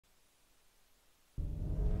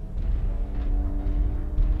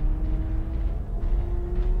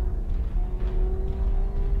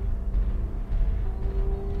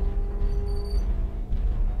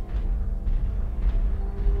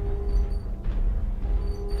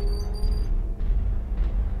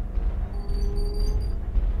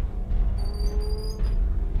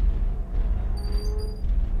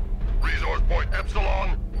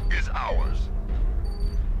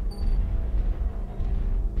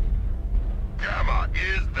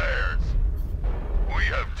is theirs. We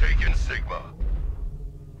have taken Sigma.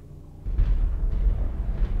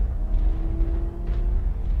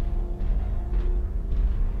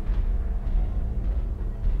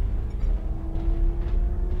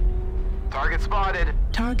 Target spotted.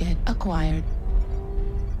 Target acquired.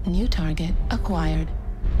 New target acquired.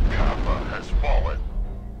 Kappa has fallen.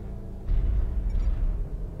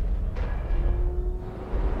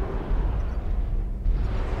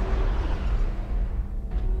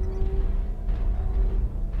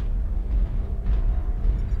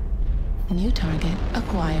 New target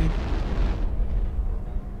acquired.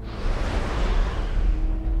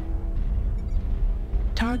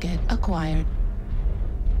 Target acquired.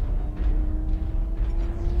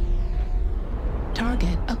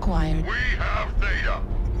 Target acquired. We have data.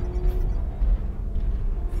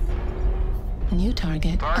 New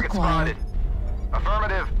target acquired. Spotted.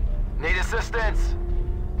 Affirmative. Need assistance.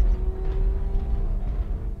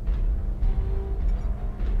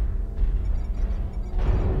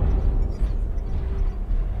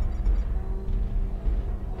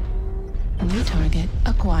 New target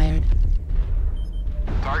acquired.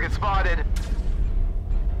 Target spotted.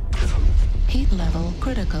 Heat level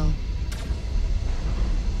critical.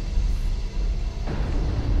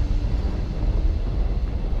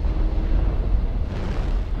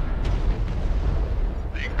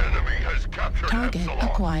 Target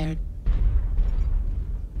acquired.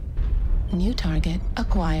 New target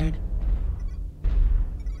acquired.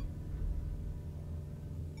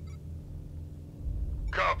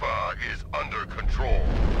 Kappa is under control.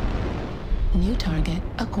 New target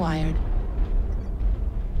acquired.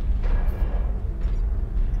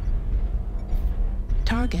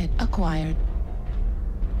 Target acquired.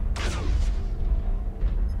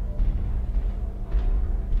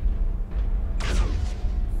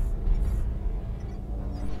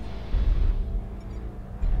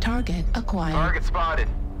 Target acquired. Target spotted.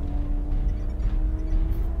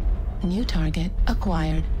 New target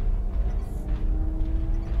acquired.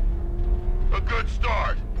 A good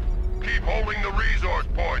start. Keep holding the resource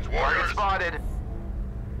points, warriors. Target spotted.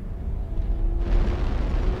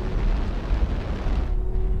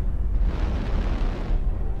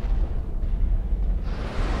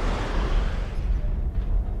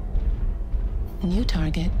 New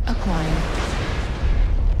target acquired.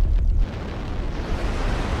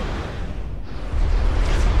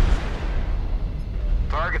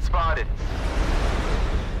 Target spotted.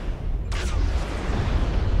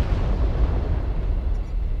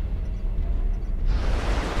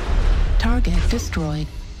 Target destroyed.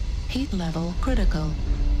 Heat level critical.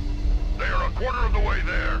 They are a quarter of the way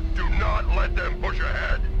there. Do not let them push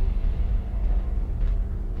ahead.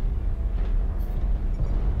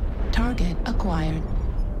 Target acquired.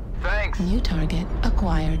 Thanks. New target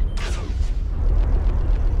acquired.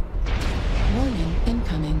 Warning,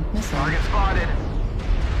 incoming missile. Target spotted.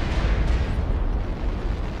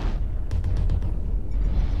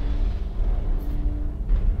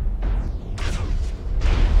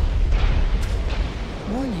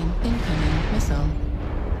 Warning, incoming missile.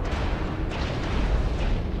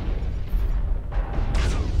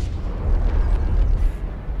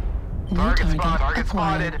 New target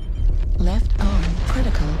acquired. Spotted. Left arm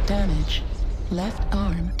critical damage. Left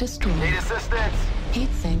arm Need destroyed. assistance. Heat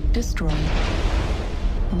sink destroyed.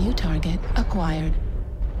 New target acquired.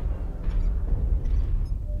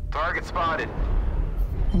 Target spotted.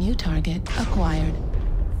 New target acquired.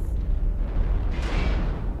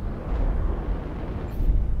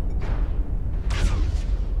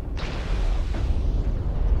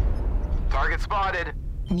 Target spotted.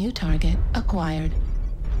 New target acquired.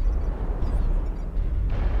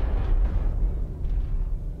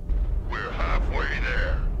 We're halfway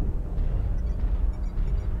there.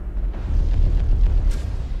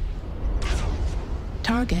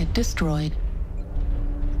 Target destroyed.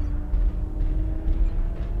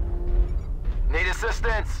 Need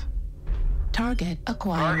assistance. Target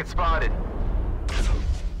acquired. Target spotted.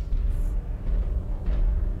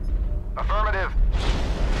 Affirmative.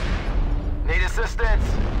 Need assistance.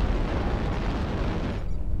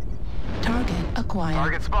 Target acquired.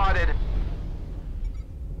 Target spotted.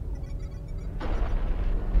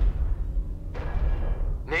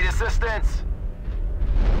 Need assistance.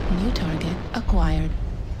 New target acquired.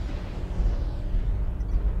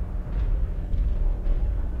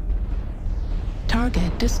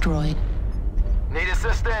 Target destroyed. Need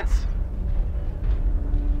assistance.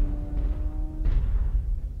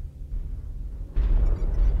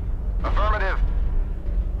 Affirmative.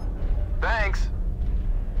 Thanks.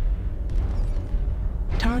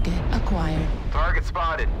 Target acquired. Target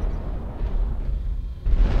spotted.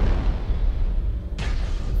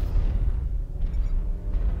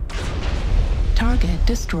 Target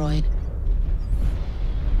destroyed.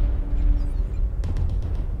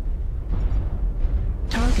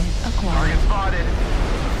 Target acquired. Target spotted.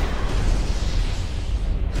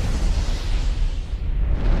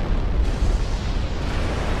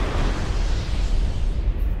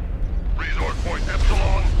 Resource point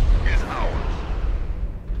Epsilon is ours.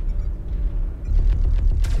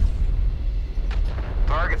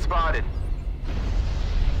 Target spotted.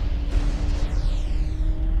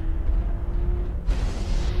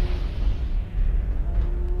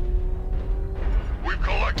 We've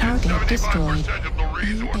collected Target destroyed. 75% of the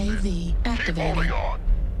resources. UAV Keep activated. holding on.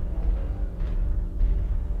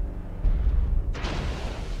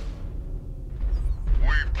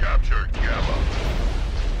 We've captured Gamma.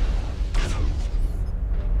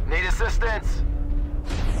 Need assistance.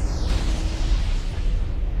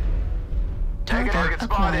 Target Target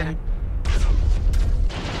acquired. spotted.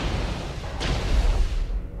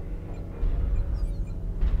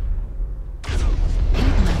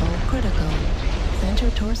 Heat level critical. Center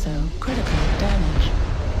torso critical damage.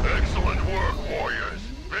 Excellent work, warriors.